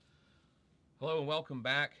Hello and welcome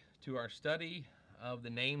back to our study of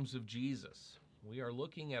the names of Jesus. We are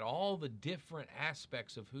looking at all the different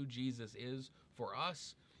aspects of who Jesus is for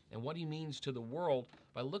us and what he means to the world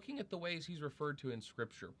by looking at the ways he's referred to in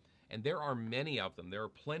Scripture. And there are many of them. There are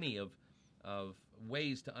plenty of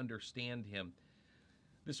ways to understand him.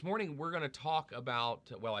 This morning we're going to talk about,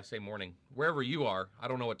 well, I say morning, wherever you are. I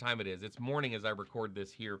don't know what time it is. It's morning as I record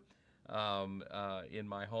this here in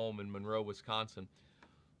my home in Monroe, Wisconsin.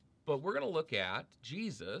 But we're going to look at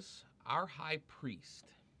Jesus, our high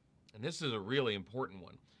priest. And this is a really important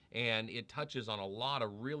one. And it touches on a lot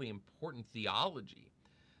of really important theology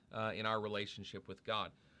in our relationship with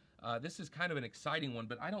God. This is kind of an exciting one,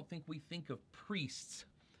 but I don't think we think of priests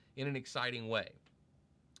in an exciting way.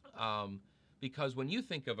 Because when you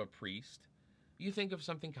think of a priest, you think of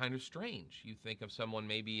something kind of strange. You think of someone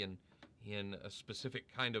maybe in a specific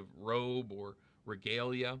kind of robe or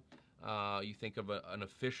regalia. You think of an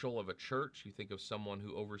official of a church. You think of someone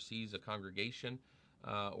who oversees a congregation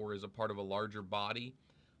or is a part of a larger body.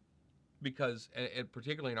 Because, and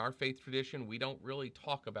particularly in our faith tradition, we don't really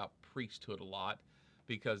talk about priesthood a lot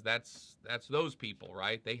because that's those people,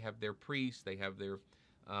 right? They have their priests, they have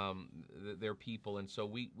their people, and so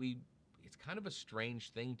we it's kind of a strange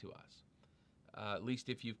thing to us. At least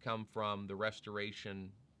if you've come from the Restoration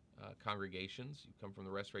congregations, you come from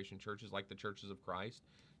the Restoration churches like the Churches of Christ,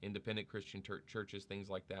 independent Christian churches, things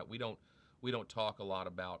like that. We don't talk a lot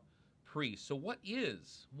about priests. So what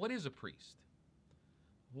is a priest?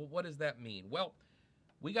 Well, what does that mean? Well,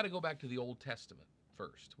 we got to go back to the Old Testament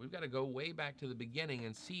first. We've got to go way back to the beginning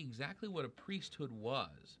and see exactly what a priesthood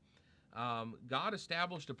was. God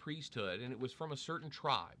established a priesthood, and it was from a certain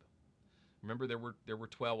tribe. Remember, there were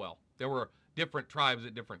 12. Well, there were different tribes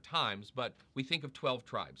at different times, but we think of 12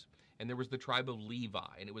 tribes. And there was the tribe of Levi,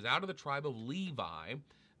 and it was out of the tribe of Levi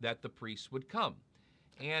that the priests would come.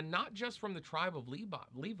 And not just from the tribe of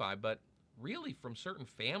Levi, but really from certain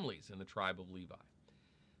families in the tribe of Levi.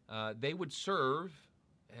 They would serve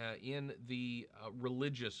in the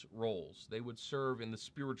religious roles. They would serve in the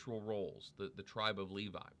spiritual roles, the tribe of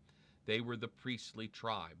Levi. They were the priestly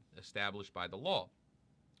tribe established by the law.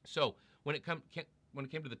 So when it came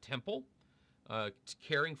to the temple,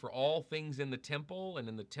 caring for all things in the temple and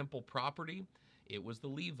in the temple property, it was the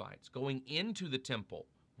Levites. Going into the temple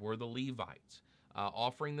were the Levites.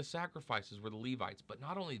 Offering the sacrifices were the Levites. But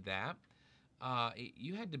not only that,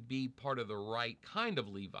 you had to be part of the right kind of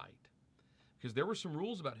Levite, because there were some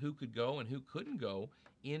rules about who could go and who couldn't go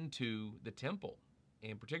into the temple,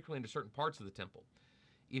 and particularly into certain parts of the temple.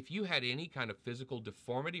 If you had any kind of physical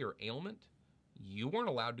deformity or ailment, you weren't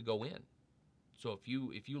allowed to go in. So if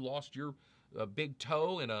you lost your big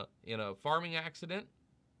toe in a farming accident,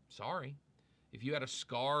 sorry. If you had a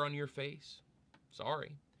scar on your face,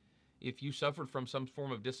 sorry. If you suffered from some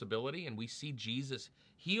form of disability, and we see Jesus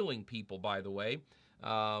healing people, by the way,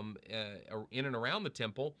 in and around the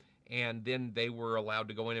temple, and then they were allowed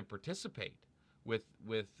to go in and participate with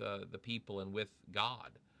the people and with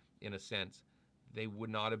God, in a sense. They would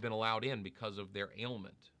not have been allowed in because of their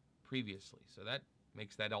ailment previously. So that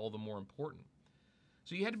makes that all the more important.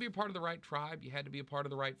 So you had to be a part of the right tribe, you had to be a part of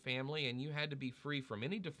the right family, and you had to be free from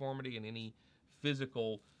any deformity and any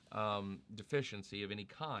physical deficiency of any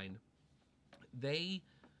kind. The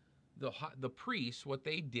priests, what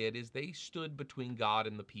they did is they stood between God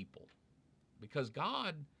and the people, because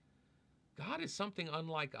God is something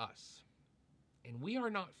unlike us, and we are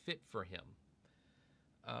not fit for him.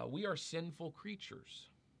 We are sinful creatures.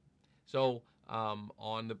 So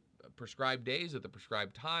on the prescribed days at the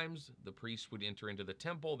prescribed times, the priests would enter into the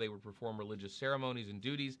temple. They would perform religious ceremonies and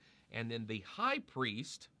duties. And then the high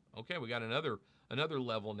priest, okay, we got another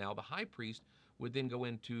level now. The high priest would then go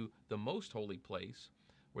into the most holy place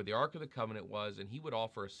where the Ark of the Covenant was, and he would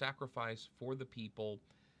offer a sacrifice for the people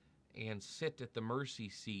and sit at the mercy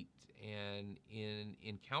seat and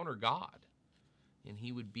encounter God. And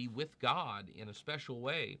he would be with God in a special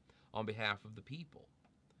way on behalf of the people.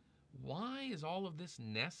 Why is all of this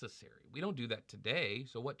necessary? We don't do that today,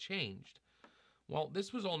 so what changed? Well,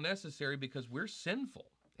 this was all necessary because we're sinful.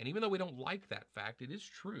 And even though we don't like that fact, it is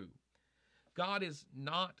true. God is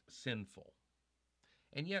not sinful.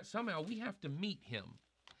 And yet somehow we have to meet him.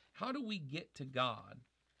 How do we get to God?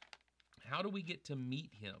 How do we get to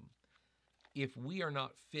meet him if we are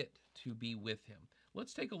not fit to be with him?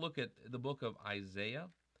 Let's take a look at the book of Isaiah.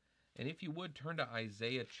 And if you would, turn to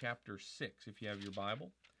Isaiah chapter 6 if you have your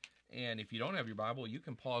Bible. And if you don't have your Bible, you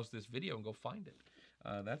can pause this video and go find it.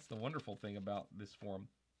 That's the wonderful thing about this forum.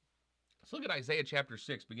 Let's look at Isaiah chapter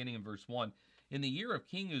 6, beginning in verse 1. In the year that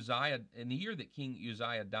King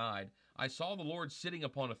Uzziah died, I saw the Lord sitting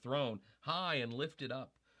upon a throne, high and lifted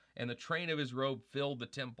up, and the train of his robe filled the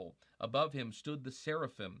temple. Above him stood the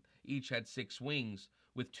seraphim. Each had 6 wings.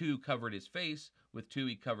 With 2 covered his face, with 2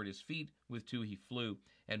 he covered his feet, with 2 he flew.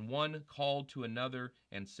 And one called to another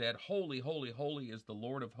and said, Holy, holy, holy is the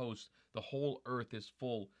Lord of hosts. The whole earth is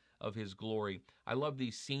full of his glory. I love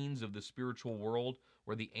these scenes of the spiritual world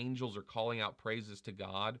where the angels are calling out praises to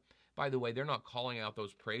God. By the way, they're not calling out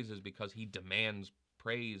those praises because he demands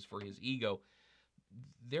praise for his ego.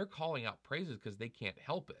 They're calling out praises because they can't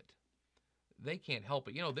help it. They can't help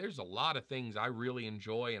it. You know, there's a lot of things I really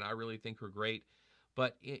enjoy and I really think are great,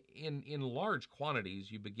 but in large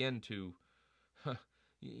quantities, you begin to,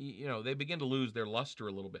 they begin to lose their luster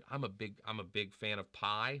a little bit. I'm a big fan of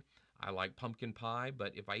pie. I like pumpkin pie,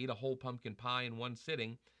 but if I eat a whole pumpkin pie in one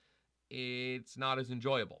sitting, it's not as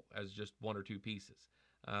enjoyable as just 1 or 2 pieces.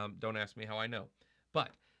 Don't ask me how I know.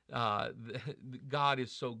 But God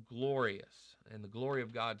is so glorious, and the glory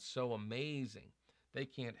of God so amazing. They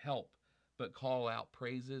can't help but call out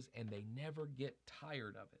praises, and they never get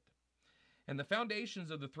tired of it. And the foundations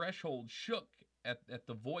of the threshold shook at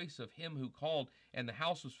the voice of him who called, and the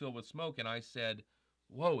house was filled with smoke. And I said,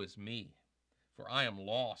 Woe is me, for I am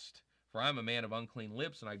lost. For I am a man of unclean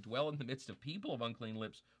lips, and I dwell in the midst of people of unclean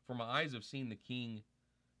lips, for my eyes have seen the King,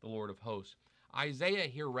 the Lord of hosts. Isaiah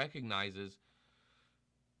here recognizes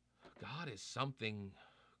God is something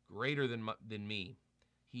greater than me.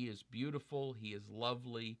 He is beautiful, he is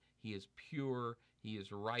lovely, he is pure, he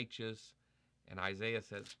is righteous. And Isaiah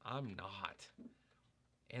says, I'm not.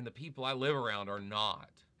 And the people I live around are not.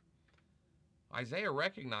 Isaiah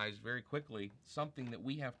recognized very quickly something that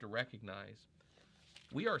we have to recognize.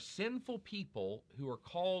 We are sinful people who are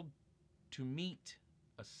called to meet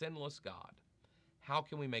a sinless God. How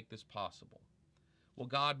can we make this possible? Well,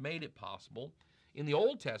 God made it possible. In the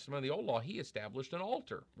Old Testament, in the Old Law, he established an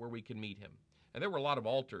altar where we can meet him. And there were a lot of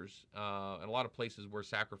altars and a lot of places where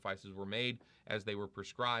sacrifices were made as they were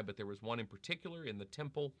prescribed, but there was one in particular in the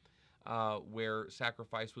temple where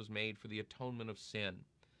sacrifice was made for the atonement of sin.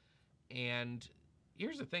 And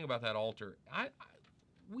here's the thing about that altar.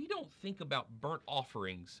 We don't think about burnt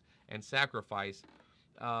offerings and sacrifice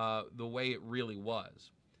the way it really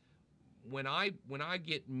was. When I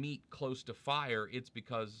get meat close to fire, it's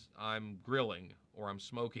because I'm grilling or I'm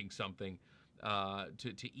smoking something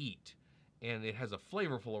to eat. And it has a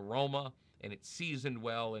flavorful aroma, and it's seasoned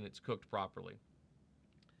well, and it's cooked properly.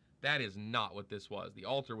 That is not what this was. The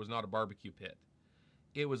altar was not a barbecue pit.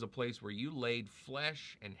 It was a place where you laid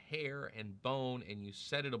flesh and hair and bone, and you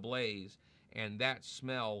set it ablaze, and that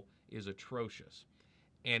smell is atrocious.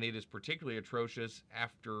 And it is particularly atrocious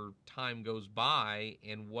after time goes by,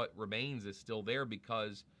 and what remains is still there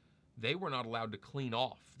because they were not allowed to clean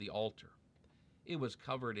off the altar. It was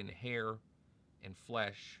covered in hair and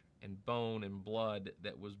flesh and bone and blood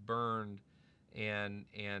that was burned and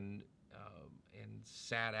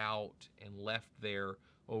sat out and left there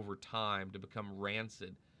over time to become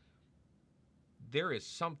rancid. There is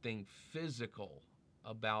something physical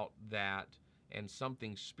about that and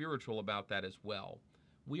something spiritual about that as well.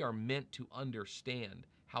 We are meant to understand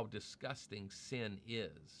how disgusting sin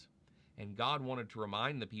is. And God wanted to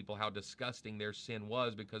remind the people how disgusting their sin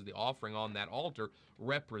was because the offering on that altar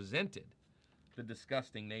represented the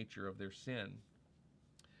disgusting nature of their sin.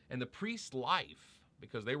 And the priest's life,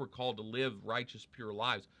 because they were called to live righteous, pure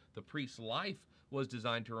lives, the priest's life was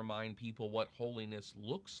designed to remind people what holiness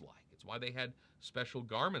looks like. It's why they had special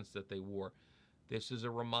garments that they wore. This is a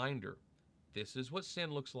reminder. This is what sin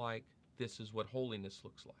looks like. This is what holiness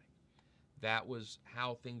looks like. That was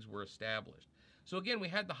how things were established. So again, we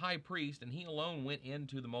had the high priest, and he alone went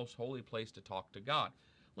into the most holy place to talk to God.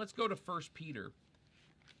 Let's go to 1 Peter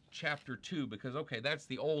chapter 2, because, okay, that's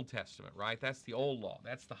the Old Testament, right? That's the old law.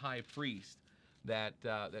 That's the high priest that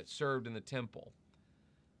served in the temple.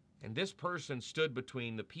 And this person stood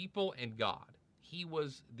between the people and God. He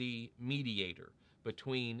was the mediator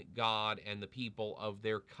between God and the people of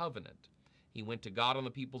their covenant. He went to God on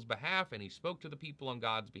the people's behalf, and he spoke to the people on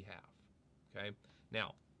God's behalf. Okay?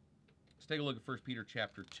 Now, let's take a look at 1 Peter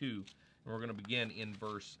chapter 2, and we're going to begin in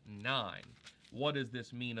verse 9. What does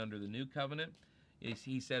this mean under the new covenant?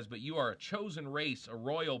 He says, but you are a chosen race, a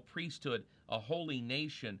royal priesthood, a holy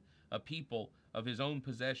nation, a people of his own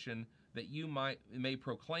possession, that you may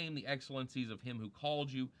proclaim the excellencies of him who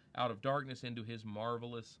called you out of darkness into his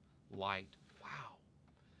marvelous light. Wow.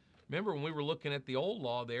 Remember when we were looking at the old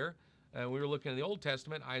law there, we were looking at the Old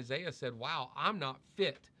Testament, Isaiah said, wow, I'm not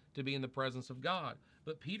fit to be in the presence of God.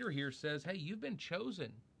 But Peter here says, hey, you've been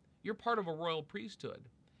chosen. You're part of a royal priesthood.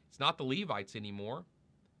 It's not the Levites anymore.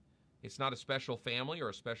 It's not a special family or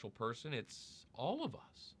a special person. It's all of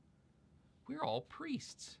us. We're all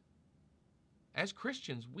priests. As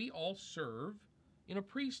Christians, we all serve in a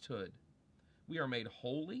priesthood. We are made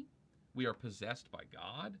holy. We are possessed by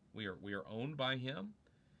God. We are owned by Him.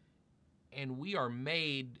 And we are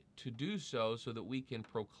made to do so that we can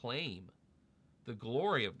proclaim the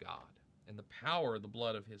glory of God and the power of the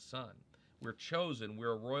blood of His Son. We're chosen.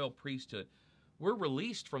 We're a royal priesthood. We're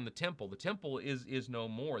released from the temple. The temple is no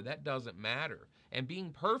more. That doesn't matter. And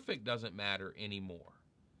being perfect doesn't matter anymore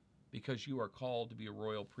because you are called to be a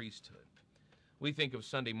royal priesthood. We think of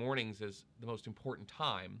Sunday mornings as the most important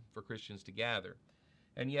time for Christians to gather,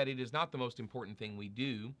 and yet it is not the most important thing we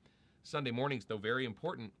do. Sunday mornings, though very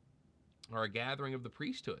important, are a gathering of the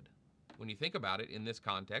priesthood. When you think about it in this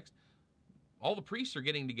context, all the priests are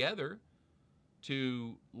getting together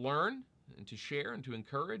to learn and to share and to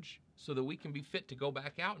encourage so that we can be fit to go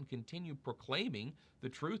back out and continue proclaiming the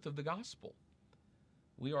truth of the gospel.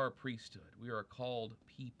 We are a priesthood. We are a called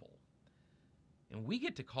people. And we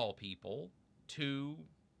get to call people to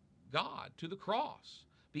God, to the cross,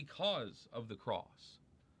 because of the cross.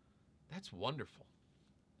 That's wonderful.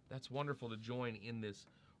 That's wonderful to join in this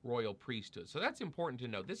royal priesthood. So that's important to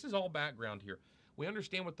know. This is all background here. We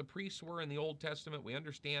understand what the priests were in the Old Testament. We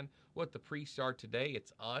understand what the priests are today.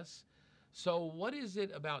 It's us. So what is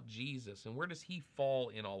it about Jesus, and where does He fall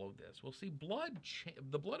in all of this? Well, see,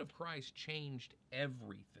 the blood of Christ changed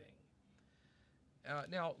everything.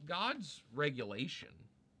 Now, God's regulation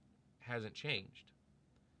hasn't changed.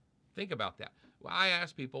 Think about that. Well, I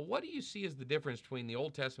ask people, what do you see as the difference between the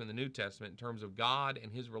Old Testament and the New Testament in terms of God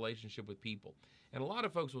and His relationship with people? And a lot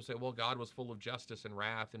of folks will say, well, God was full of justice and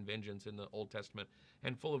wrath and vengeance in the Old Testament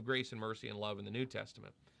and full of grace and mercy and love in the New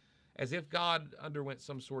Testament, as if God underwent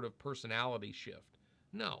some sort of personality shift.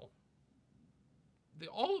 No.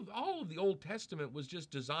 All of the Old Testament was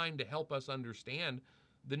just designed to help us understand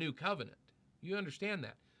the New Covenant. You understand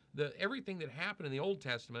that? Everything that happened in the Old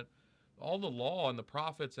Testament, all the law and the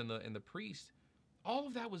prophets and the priests, all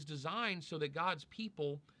of that was designed so that God's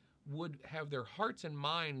people would have their hearts and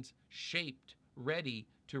minds shaped, ready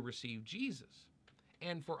to receive Jesus,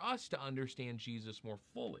 and for us to understand Jesus more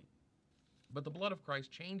fully. But the blood of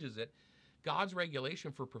Christ changes it. God's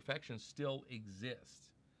regulation for perfection still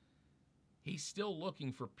exists. He's still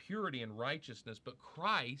looking for purity and righteousness, but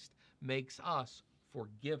Christ makes us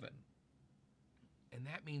forgiven. And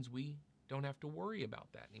that means we don't have to worry about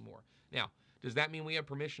that anymore. Now, does that mean we have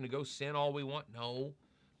permission to go sin all we want? No.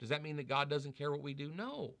 Does that mean that God doesn't care what we do?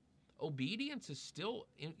 No. Obedience is still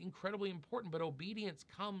incredibly important, but obedience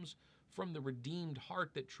comes from the redeemed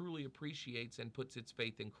heart that truly appreciates and puts its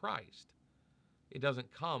faith in Christ. It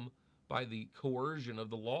doesn't come by the coercion of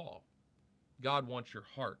the law. God wants your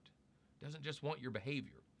heart. He doesn't just want your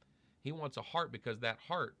behavior. He wants a heart because that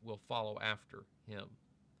heart will follow after Him,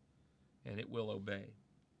 and it will obey.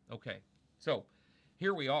 Okay, so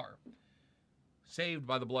here we are, saved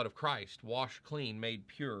by the blood of Christ, washed clean, made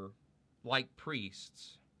pure, like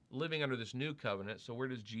priests, living under this new covenant. So where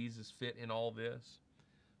does Jesus fit in all this?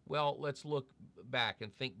 Well, let's look back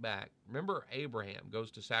and think back. Remember, Abraham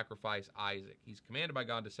goes to sacrifice Isaac. He's commanded by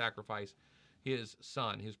God to sacrifice his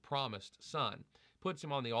son, his promised son, puts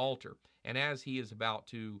him on the altar, and as he is about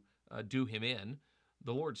to do him in,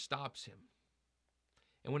 the Lord stops him.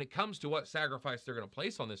 And when it comes to what sacrifice they're going to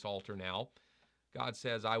place on this altar now, God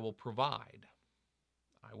says, I will provide.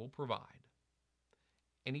 I will provide.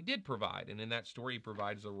 And He did provide. And in that story, He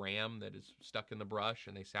provides a ram that is stuck in the brush,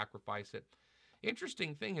 and they sacrifice it.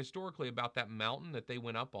 Interesting thing historically about that mountain that they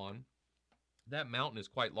went up on, that mountain is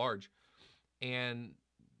quite large. And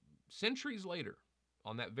centuries later,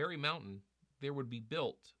 on that very mountain, there would be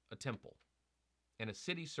built a temple and a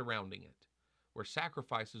city surrounding it where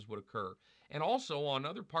sacrifices would occur. And also on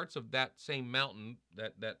other parts of that same mountain,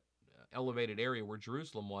 that elevated area where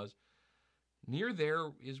Jerusalem was, near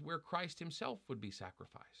there is where Christ Himself would be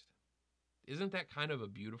sacrificed. Isn't that kind of a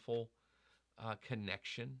beautiful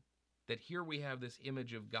connection? That here we have this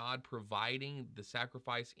image of God providing the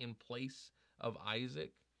sacrifice in place of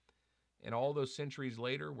Isaac. And all those centuries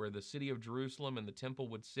later, where the city of Jerusalem and the temple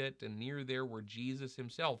would sit, and near there where Jesus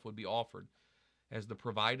Himself would be offered as the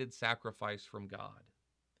provided sacrifice from God.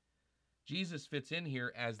 Jesus fits in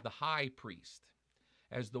here as the high priest,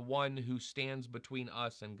 as the one who stands between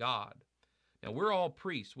us and God. Now, we're all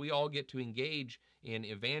priests. We all get to engage in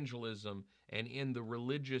evangelism and in the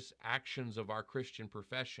religious actions of our Christian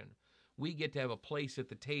profession. We get to have a place at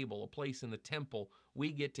the table, a place in the temple.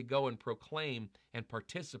 We get to go and proclaim and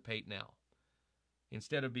participate now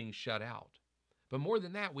instead of being shut out. But more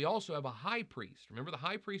than that, we also have a high priest. Remember, the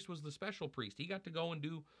high priest was the special priest. He got to go and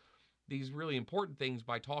do these really important things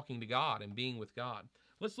by talking to God and being with God.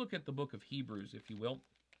 Let's look at the book of Hebrews, if you will.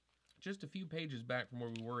 Just a few pages back from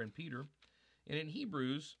where we were in Peter. And in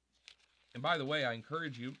Hebrews, and by the way, I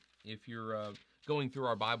encourage you, if you're going through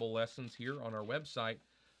our Bible lessons here on our website,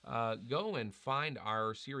 go and find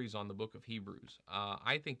our series on the book of Hebrews.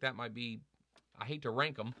 I think that might be, I hate to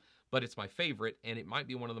rank them, but it's my favorite, and it might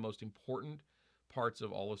be one of the most important parts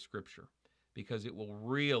of all of Scripture, because it will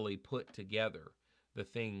really put together the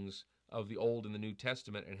things of the Old and the New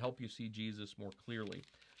Testament and help you see Jesus more clearly.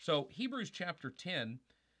 So Hebrews chapter 10,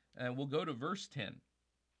 and we'll go to verse 10.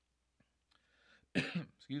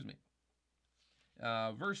 Excuse me.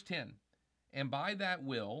 Verse 10, and by that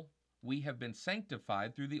will we have been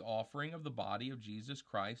sanctified through the offering of the body of Jesus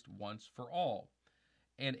Christ once for all.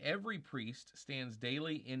 And every priest stands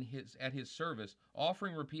daily at his service,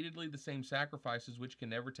 offering repeatedly the same sacrifices which can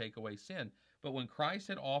never take away sin. But when Christ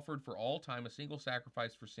had offered for all time a single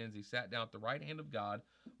sacrifice for sins, he sat down at the right hand of God,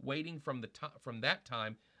 waiting from that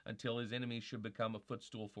time until his enemies should become a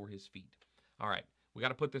footstool for his feet. All right, we got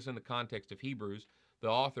to put this in the context of Hebrews. The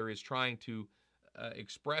author is trying to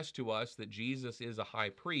express to us that Jesus is a high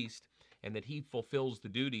priest and that he fulfills the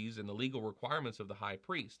duties and the legal requirements of the high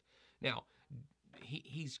priest. Now,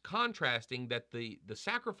 he's contrasting that the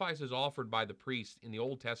sacrifices offered by the priests in the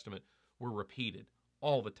Old Testament were repeated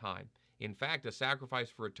all the time. In fact, a sacrifice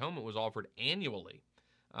for atonement was offered annually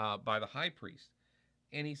by the high priest.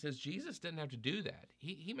 And he says Jesus didn't have to do that.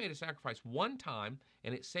 He made a sacrifice one time,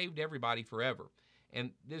 and it saved everybody forever.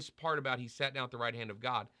 And this part about he sat down at the right hand of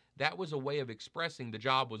God, that was a way of expressing the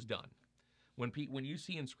job was done. When you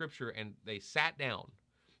see in Scripture, and they sat down,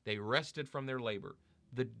 they rested from their labor,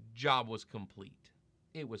 the job was complete.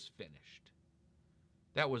 It was finished.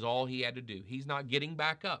 That was all he had to do. He's not getting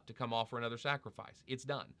back up to come offer another sacrifice. It's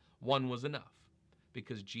done. One was enough,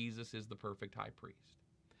 because Jesus is the perfect high priest.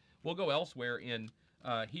 We'll go elsewhere in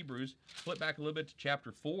Hebrews. Flip back a little bit to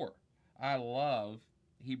chapter 4. I love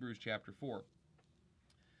Hebrews chapter 4.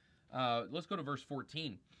 Let's go to verse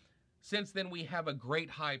 14. Since then we have a great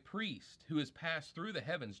high priest who has passed through the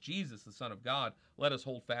heavens, Jesus, the Son of God, let us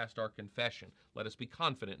hold fast our confession. Let us be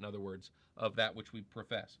confident, in other words, of that which we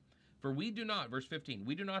profess. For we do not, verse 15,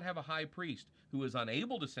 we do not have a high priest who is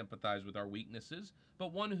unable to sympathize with our weaknesses,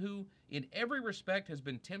 but one who in every respect has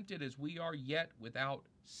been tempted as we are, yet without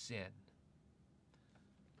sin.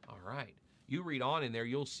 All right. You read on in there,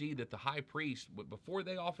 you'll see that the high priest, before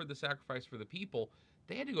they offered the sacrifice for the people,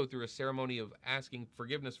 they had to go through a ceremony of asking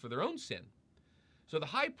forgiveness for their own sin. So the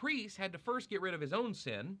high priest had to first get rid of his own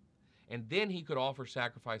sin, and then he could offer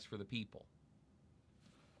sacrifice for the people.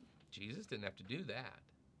 Jesus didn't have to do that.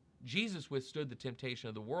 Jesus withstood the temptation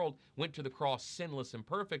of the world, went to the cross sinless and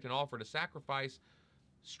perfect, and offered a sacrifice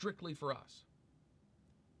strictly for us.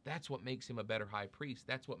 That's what makes him a better high priest.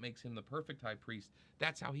 That's what makes him the perfect high priest.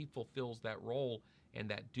 That's how he fulfills that role and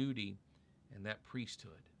that duty and that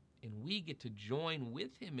priesthood. And we get to join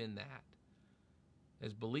with him in that.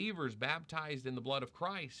 As believers baptized in the blood of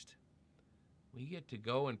Christ, we get to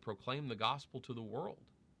go and proclaim the gospel to the world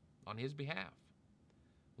on his behalf.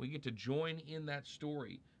 We get to join in that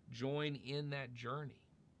story, join in that journey,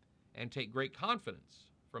 and take great confidence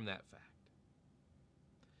from that fact.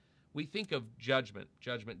 We think of Judgment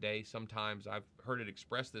Day. Sometimes I've heard it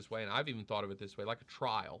expressed this way, and I've even thought of it this way, like a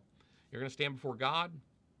trial. You're going to stand before God.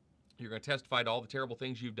 You're going to testify to all the terrible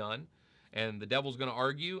things you've done, and the devil's going to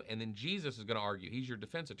argue, and then Jesus is going to argue. He's your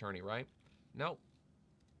defense attorney, right? No,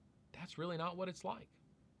 that's really not what it's like.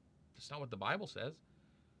 That's not what the Bible says.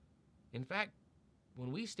 In fact,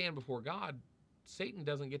 when we stand before God, Satan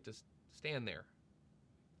doesn't get to stand there.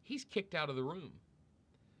 He's kicked out of the room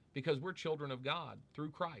because we're children of God through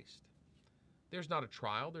Christ. There's not a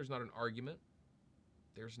trial. There's not an argument.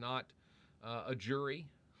 There's not a jury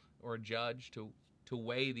or a judge to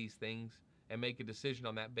weigh these things and make a decision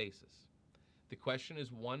on that basis. The question is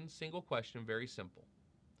one single question, very simple.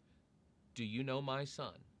 Do you know my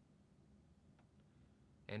son?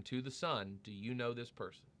 And to the son, do you know this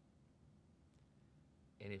person?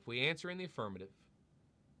 And if we answer in the affirmative,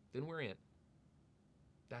 then we're in.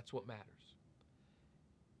 That's what matters.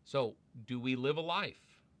 So, do we live a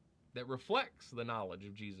life that reflects the knowledge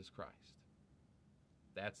of Jesus Christ?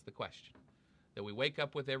 That's the question that we wake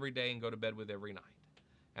up with every day and go to bed with every night.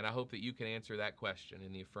 And I hope that you can answer that question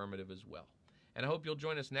in the affirmative as well. And I hope you'll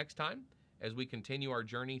join us next time as we continue our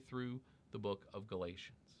journey through the book of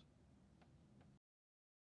Galatians.